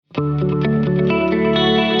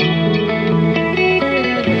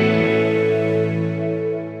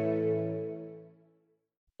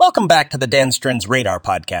Welcome back to the DansTrendz Radar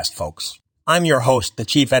podcast, folks. I'm your host, the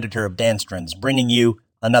chief editor of DansTrendz, bringing you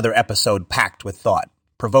another episode packed with thought,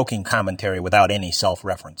 provoking commentary without any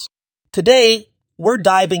self-reference. Today, we're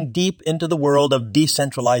diving deep into the world of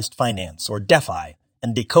decentralized finance, or DeFi,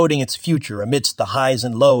 and decoding its future amidst the highs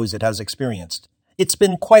and lows it has experienced. It's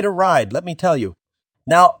been quite a ride, let me tell you.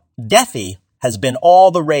 Now, DeFi has been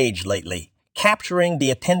all the rage lately, capturing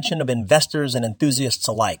the attention of investors and enthusiasts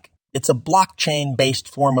alike. It's a blockchain-based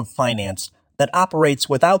form of finance that operates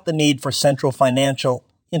without the need for central financial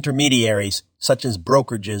intermediaries such as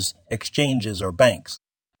brokerages, exchanges, or banks.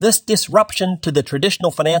 This disruption to the traditional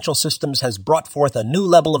financial systems has brought forth a new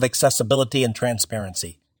level of accessibility and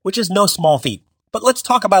transparency, which is no small feat. But let's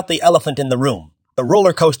talk about the elephant in the room, the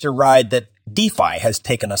roller coaster ride that DeFi has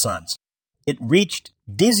taken us on. It reached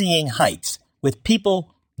dizzying heights, with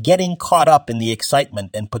people getting caught up in the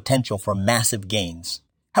excitement and potential for massive gains.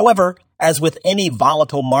 However, as with any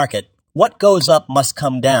volatile market, what goes up must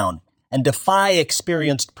come down, and DeFi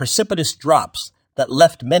experienced precipitous drops that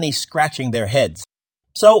left many scratching their heads.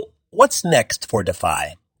 So, what's next for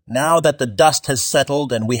DeFi? Now that the dust has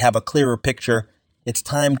settled and we have a clearer picture, it's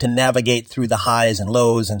time to navigate through the highs and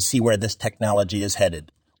lows and see where this technology is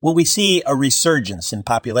headed. Will we see a resurgence in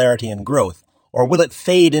popularity and growth, or will it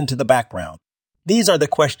fade into the background? These are the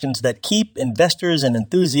questions that keep investors and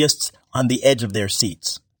enthusiasts on the edge of their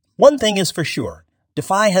seats. One thing is for sure,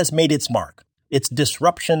 DeFi has made its mark. Its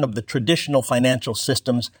disruption of the traditional financial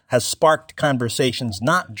systems has sparked conversations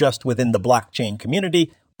not just within the blockchain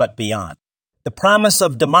community, but beyond. The promise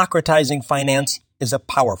of democratizing finance is a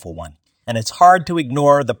powerful one, and it's hard to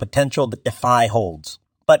ignore the potential that DeFi holds.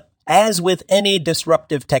 But as with any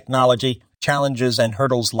disruptive technology, challenges and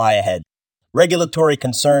hurdles lie ahead. Regulatory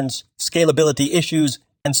concerns, scalability issues,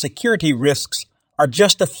 and security risks are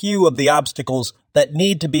just a few of the obstacles that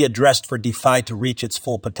need to be addressed for DeFi to reach its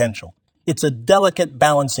full potential. It's a delicate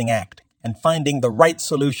balancing act, and finding the right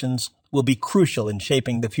solutions will be crucial in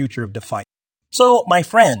shaping the future of DeFi. So, my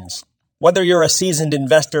friends, whether you're a seasoned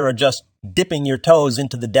investor or just dipping your toes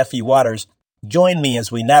into the DeFi waters, join me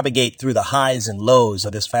as we navigate through the highs and lows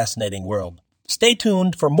of this fascinating world. Stay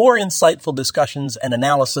tuned for more insightful discussions and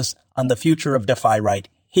analysis on the future of DeFi right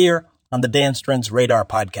here on the DansTrendz Radar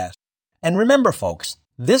podcast. And remember, folks,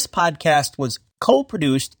 this podcast was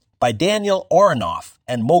co-produced by Daniel Oronoff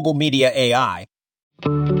and Mogul Media AI.